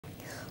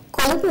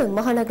කොළඹ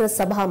මහනගර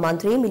සභා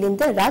මන්ත්‍රී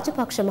මිලින්ද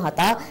රාජපක්ෂ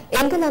මහතා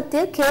එංගලන්තය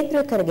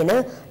කේන්ද්‍ර කරගෙන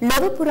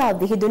ලොව පුරා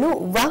විහිදුණු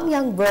වං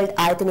යං වර්ල්ඩ්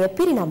ආයතනය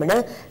පිරිනමන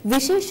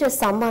විශේෂ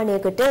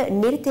සම්මානයකට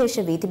නිර්දේශ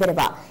වී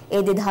තිබෙනවා.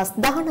 ඒ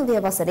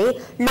 2019 වසරේ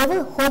ලොව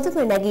හොඳම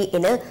නැගී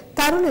එන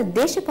තරුණ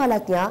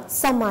දේශපාලඥයා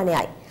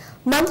සම්මානයයි.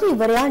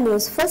 මන්ත්‍රීවරයා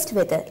නිවුස් ෆස්ට්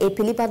වෙත ඒ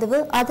පිළිබඳව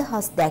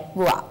අදහස්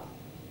දැක්වුවා.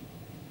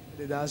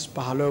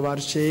 2015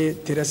 වර්ෂයේ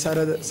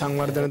තිරසර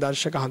සංවර්ධන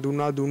දර්ශක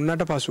හඳුන්වා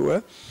දුන්නට පසුව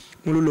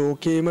මුළු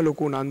ලෝකයේම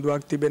ලොකු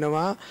උනන්දුවක්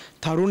තිබෙනවා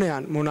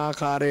තරුණයන් මොන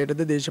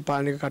ආකාරයකටද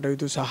දේශපාලනික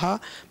කටයුතු සහ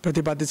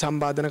ප්‍රතිපත්ති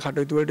සම්පාදන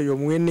කටයුතු වලට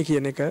යොමු වෙන්නේ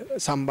කියන එක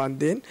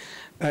සම්බන්ධයෙන්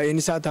ඒ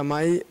නිසා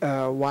තමයි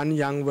One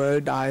Young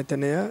World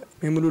ආයතනය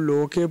මේ මුළු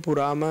ලෝකයේ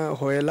පුරාම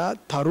හොයලා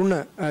තරුණ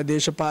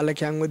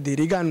දේශපාලකයන්ව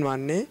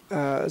දිරිගන්වන්නේ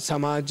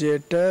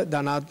සමාජයට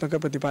ධනාත්මක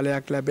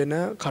ප්‍රතිඵලයක් ලැබෙන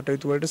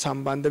කටයුතු වලට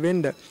සම්බන්ධ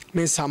වෙන්න.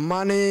 මේ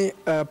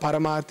සම්මානයේ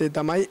පරමාර්ථය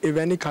තමයි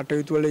එවැනි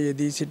කටයුතු වල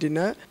යෙදී සිටින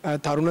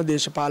තරුණ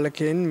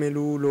දේශපාලකයන්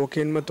මුළු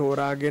ලෝකෙන්ම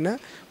තෝරාගෙන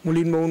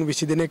මුලින්ම වුණු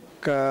 20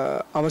 දෙනෙක්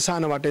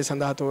අවසාන වටේ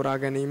සඳහා තෝරා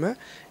ගැනීම.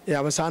 ඒ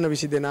අවසාන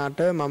 20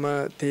 දෙනාට මම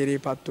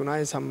තේරීපත් වුණා.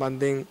 ඒ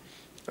සම්බන්ධයෙන්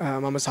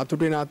මම සතුටු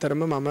වෙන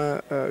අතරම මම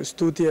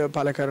ස්තුතිය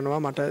පළ කරනවා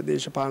මට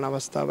දේශපාලන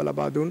අවස්ථාව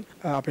ලබා දුන්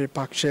අපේ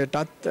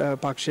පක්ෂයටත්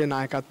පක්ෂයේ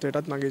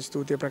නායකත්වයටත් මගේ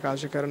ස්තුතිය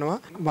ප්‍රකාශ කරනවා.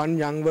 One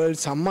Young World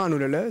සම්මාන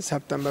උළෙල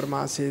සැප්තැම්බර්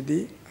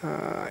මාසයේදී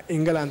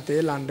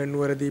එංගලන්තයේ ලන්ඩන්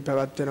නුවරදී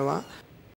පැවැත්වෙනවා.